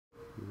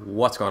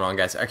What's going on,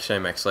 guys? Actually,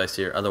 I'm X-Slice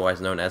here, otherwise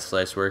known as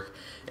Slicework,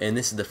 and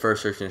this is the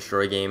first search and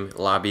destroy game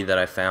lobby that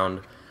I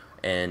found,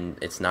 and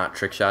it's not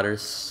trick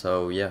shotters,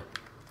 so yeah,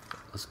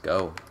 let's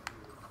go.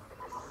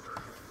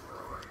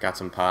 Got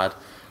some pod.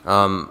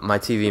 My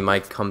TV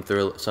might come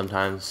through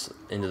sometimes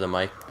into the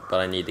mic, but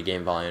I need the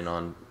game volume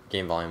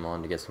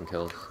on to get some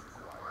kills.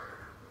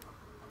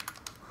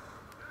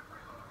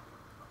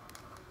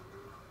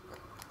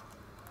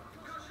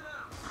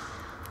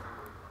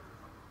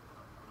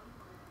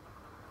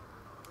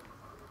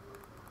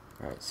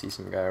 Alright, see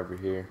some guy over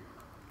here.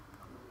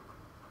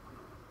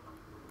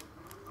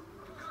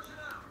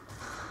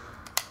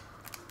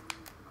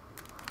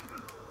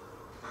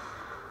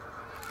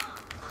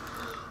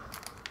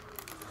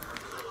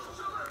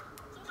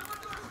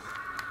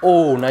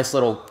 Oh, nice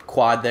little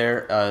quad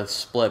there,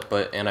 split,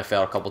 and I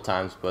failed a couple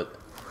times, but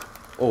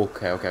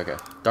okay.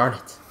 Darn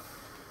it.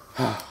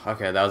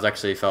 Okay, that was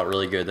actually felt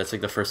really good. That's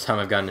like the first time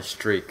I've gotten a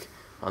streak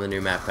on the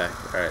new map pack.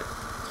 Alright.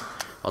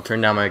 I'll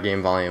turn down my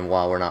game volume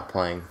while we're not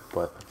playing,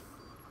 but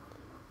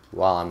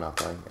while I'm not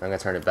playing. I'm gonna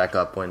turn it back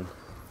up when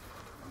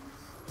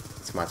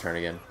it's my turn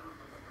again.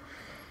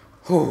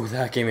 Whew,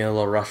 that gave me a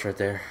little rush right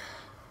there.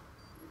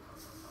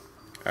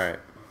 Alright.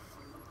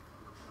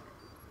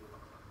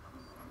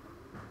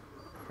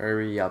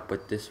 Hurry up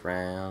with this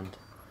round.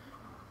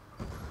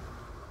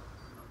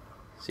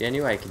 See, I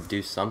knew I could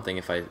do something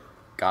if I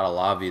got a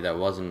lobby that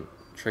wasn't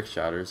trick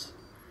shotters.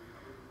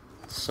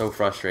 It's so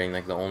frustrating,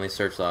 like the only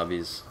search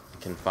lobbies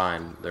I can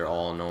find, they're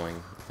all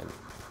annoying.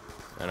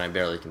 And I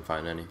barely can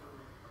find any.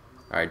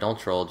 Alright, don't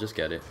troll, just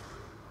get it.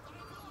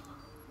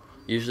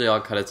 Usually I'll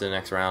cut it to the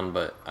next round,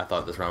 but I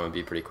thought this round would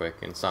be pretty quick,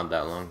 and it's not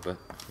that long, but...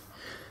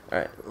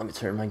 Alright, let me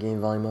turn my game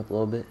volume up a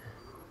little bit.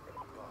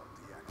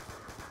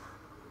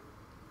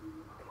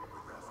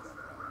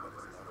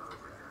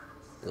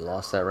 We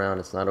lost that round,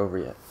 it's not over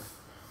yet.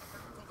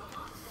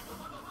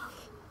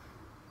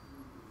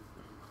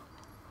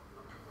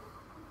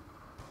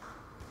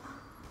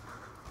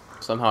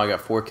 Somehow I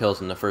got 4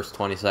 kills in the first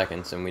 20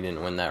 seconds and we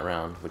didn't win that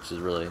round, which is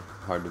really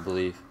hard to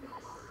believe.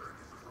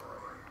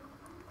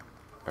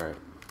 Alright.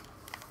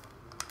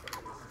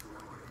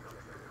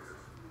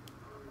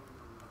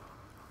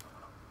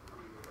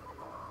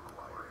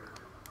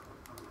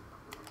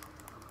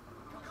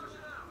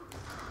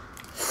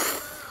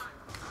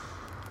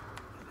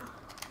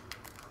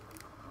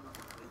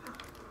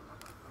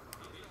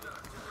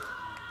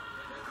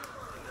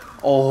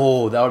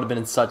 Oh, that would have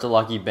been such a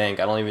lucky bank.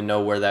 I don't even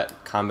know where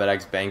that Combat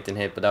X banked and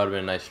hit, but that would have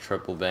been a nice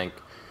triple bank.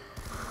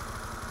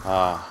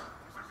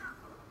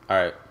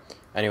 Alright.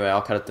 Anyway,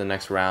 I'll cut it the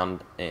next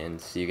round and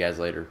see you guys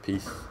later.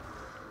 Peace.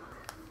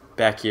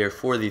 Back here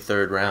for the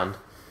third round.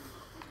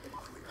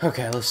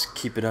 Okay, let's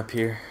keep it up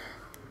here.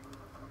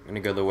 I'm going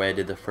to go the way I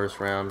did the first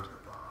round.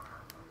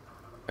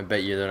 I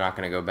bet you they're not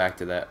going to go back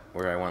to that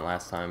where I went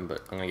last time,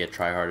 but I'm going to get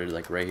try-harded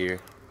like right here.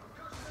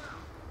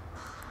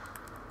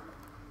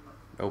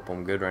 Nope,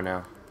 I'm good right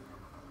now.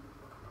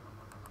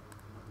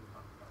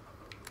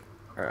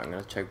 Alright, I'm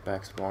gonna check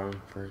back spawn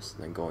first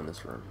and then go in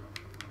this room.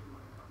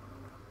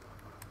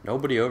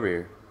 Nobody over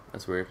here.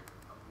 That's weird.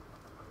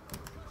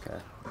 Okay,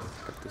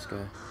 got this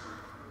guy.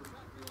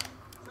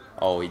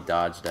 Oh, he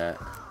dodged that.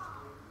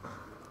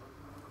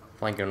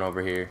 Flanking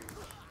over here.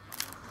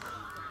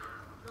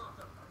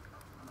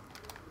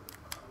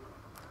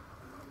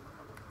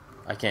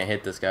 I can't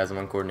hit this, guys. I'm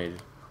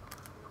uncoordinated.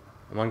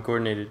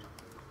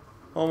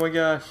 Oh my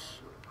gosh.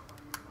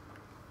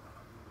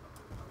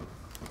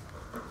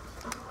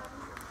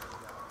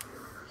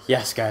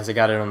 Yes, guys, I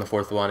got it on the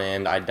 4th one,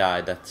 and I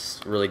died.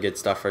 That's really good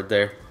stuff right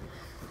there.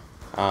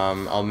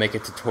 I'll make a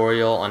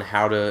tutorial on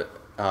how to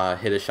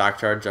hit a shock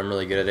charge. I'm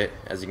really good at it.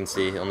 As you can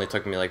see, it only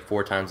took me like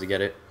 4 times to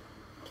get it.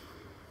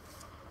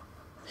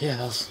 Yeah,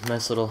 that was a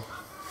nice little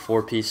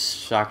 4-piece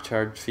shock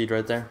charge feed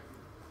right there.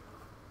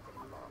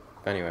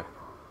 But anyway,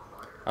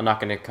 I'm not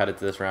going to cut it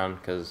to this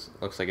round because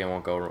it looks like it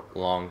won't go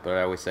long, but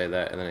I always say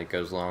that, and then it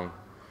goes long.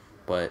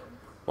 But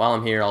while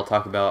I'm here, I'll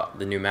talk about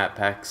the new map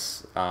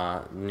packs,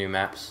 new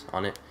maps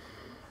on it.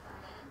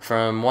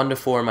 From 1 to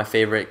 4, my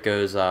favorite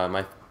goes,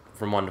 from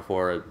 1 to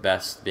 4,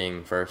 best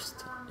being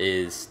first,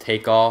 is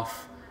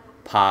Takeoff,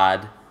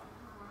 Pod,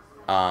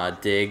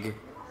 Dig,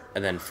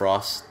 and then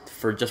Frost,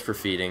 just for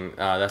feeding.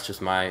 That's just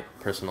my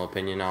personal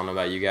opinion. I don't know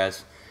about you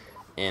guys.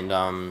 And,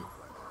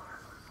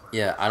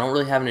 yeah, I don't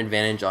really have an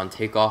advantage on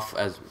Takeoff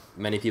as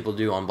many people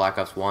do on Black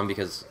Ops 1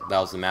 because that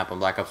was the map on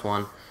Black Ops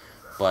 1.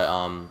 But,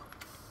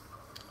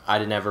 I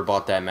never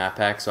bought that map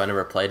pack, so I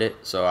never played it,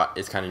 so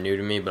it's kind of new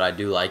to me, but I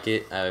do like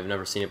it. I've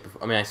never seen it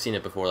before. I mean, I've seen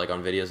it before, like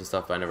on videos and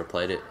stuff, but I never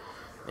played it.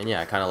 And yeah,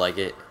 I kind of like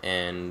it,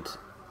 and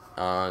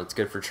it's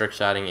good for trick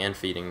shotting and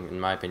feeding, in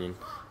my opinion.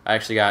 I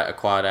actually got a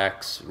Quad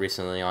X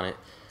recently on it.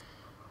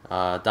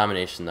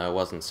 Domination, though, it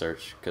wasn't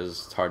search,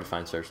 because it's hard to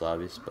find search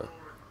lobbies, but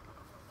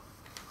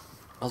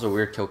that was a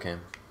weird kill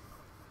cam.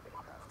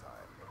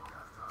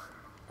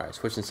 Alright,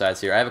 switching sides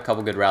here. I have a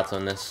couple good routes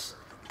on this.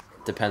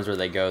 Depends where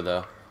they go,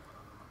 though.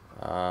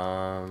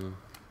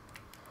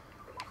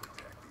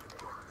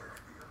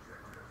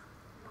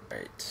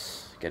 Right,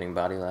 Getting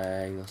body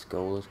lag. Let's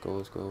go, let's go,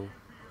 let's go.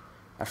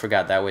 I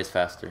forgot that way's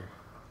faster.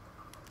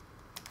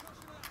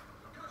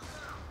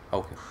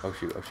 Okay. Oh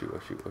shoot, oh shoot,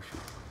 oh shoot, oh shoot.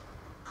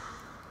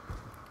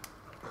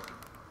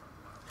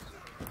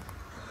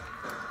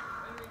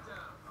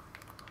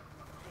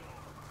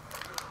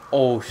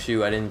 Oh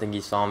shoot, I didn't think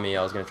he saw me.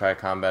 I was gonna try to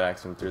combat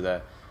axe him through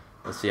that.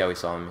 Let's see how he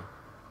saw me.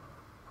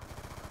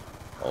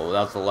 Oh,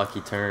 that was a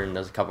lucky turn.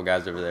 There's a couple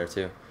guys over there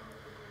too.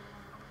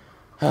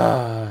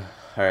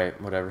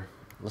 Alright, whatever.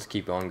 Let's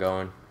keep on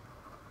going.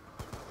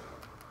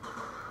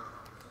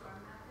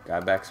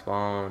 Guy back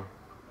spawn.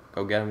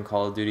 Go get him,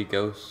 Call of Duty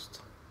Ghost.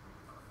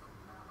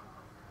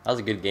 That was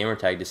a good gamer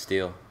tag to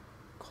steal.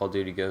 Call of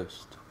Duty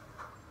Ghost.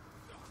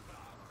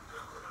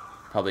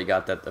 Probably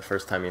got that the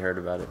first time you heard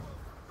about it.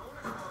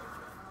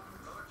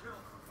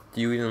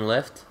 Do you even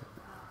lift?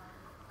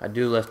 I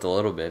do lift a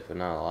little bit, but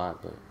not a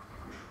lot. But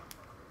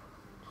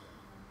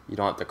you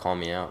don't have to call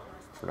me out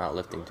for not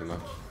lifting too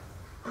much.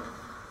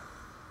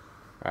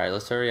 Alright,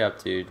 let's hurry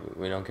up, dude.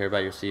 We don't care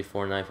about your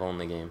C4 knife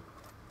only game.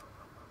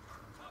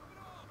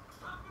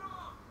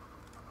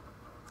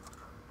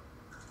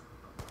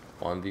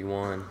 One v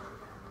one.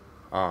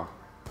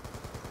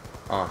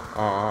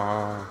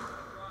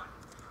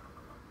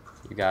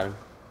 You got him.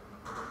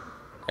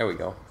 There we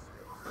go.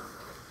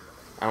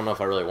 I don't know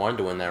if I really wanted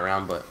to win that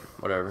round, but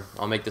whatever.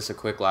 I'll make this a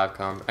quick live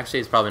com.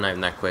 Actually, it's probably not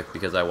even that quick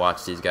because I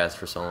watched these guys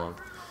for so long.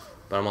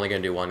 But I'm only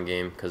going to do one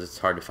game because it's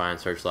hard to find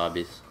search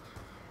lobbies.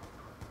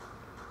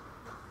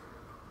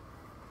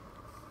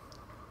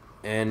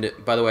 And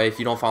by the way, if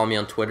you don't follow me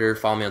on Twitter,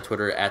 follow me on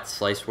Twitter at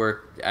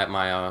SliceWork, at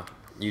my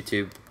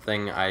YouTube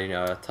thing.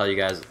 I tell you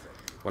guys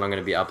what I'm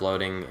going to be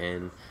uploading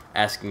and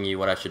asking you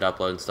what I should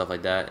upload and stuff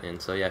like that. And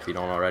so yeah, if you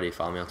don't already,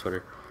 follow me on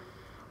Twitter.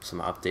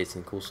 Some updates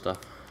and cool stuff.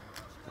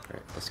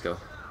 Alright, let's go.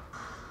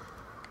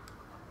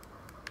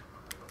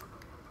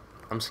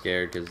 I'm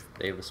scared because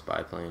they have a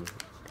spy plane.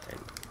 And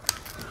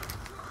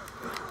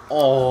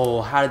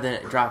oh, how did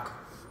that drop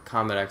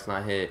combat X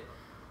not hit?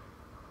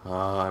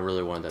 Oh, I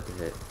really wanted that to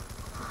hit.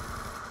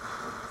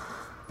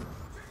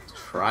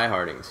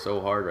 Tryharding so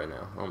hard right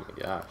now. Oh my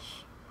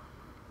gosh.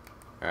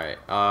 Alright,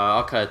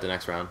 I'll cut it the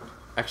next round.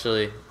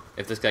 Actually,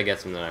 if this guy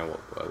gets him, then I will.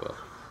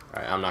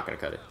 Alright, I'm not going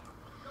to cut it.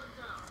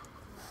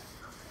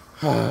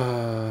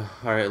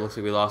 Alright, looks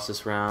like we lost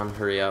this round.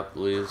 Hurry up,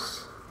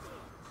 lose.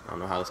 I don't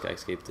know how this guy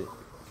escaped it.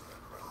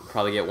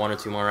 Probably get 1 or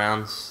 2 more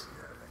rounds.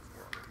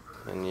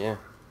 And yeah.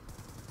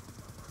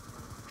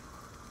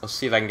 Let's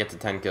see if I can get to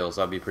 10 kills.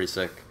 That'd be pretty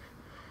sick.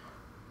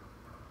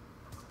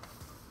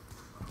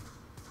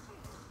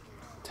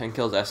 10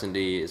 kills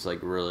SND is like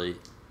really,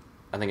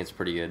 I think it's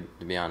pretty good,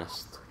 to be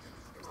honest.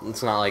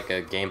 It's not like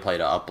a gameplay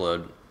to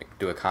upload,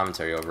 do a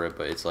commentary over it,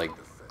 but it's like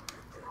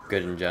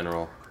good in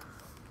general.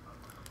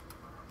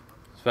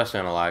 Especially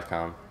on a live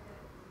com.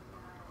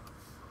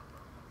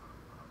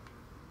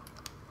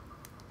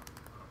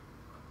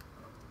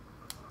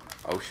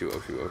 Oh shoot,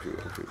 oh shoot, oh shoot,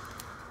 oh shoot.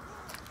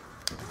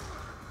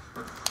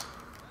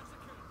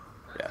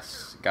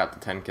 Yes, got the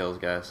 10 kills,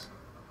 guys.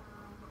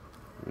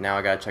 Now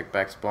I gotta check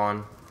back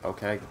spawn.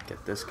 Okay,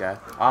 get this guy.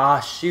 Ah,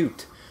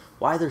 shoot.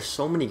 Why there's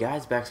so many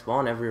guys back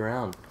spawn every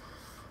round?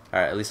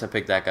 Alright, at least I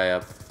picked that guy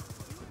up.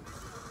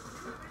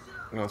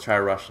 I'm gonna try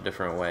to rush a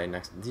different way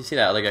next. Do you see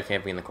that other guy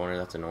camping in the corner?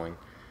 That's annoying.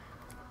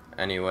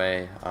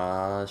 Anyway,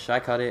 should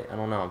I cut it? I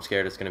don't know. I'm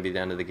scared it's gonna be the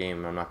end of the game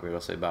and I'm not gonna be able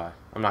to say bye.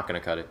 I'm not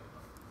gonna cut it.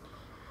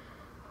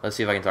 Let's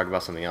see if I can talk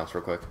about something else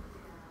real quick.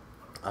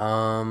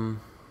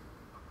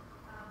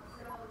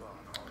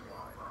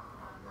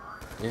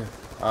 Yeah.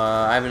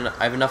 I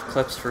have enough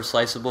clips for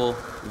Sliceable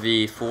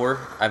V4.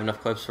 I have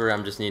enough clips for it.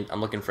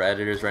 I'm looking for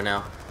editors right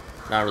now.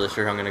 Not really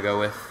sure who I'm gonna go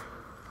with,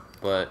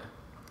 but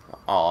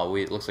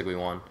looks like we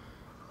won.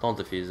 Don't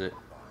defuse it.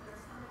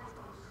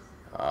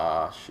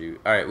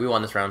 Shoot. All right, we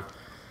won this round.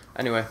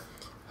 Anyway,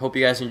 hope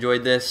you guys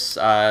enjoyed this.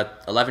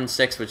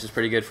 11-6, which is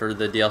pretty good for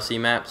the DLC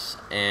maps,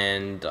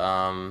 and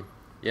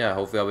yeah,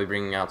 hopefully I'll be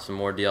bringing out some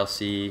more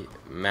DLC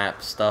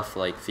map stuff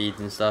like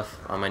feeds and stuff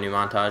on my new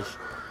montage.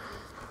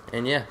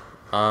 And yeah.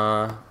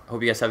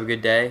 Hope you guys have a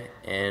good day,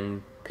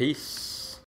 and peace.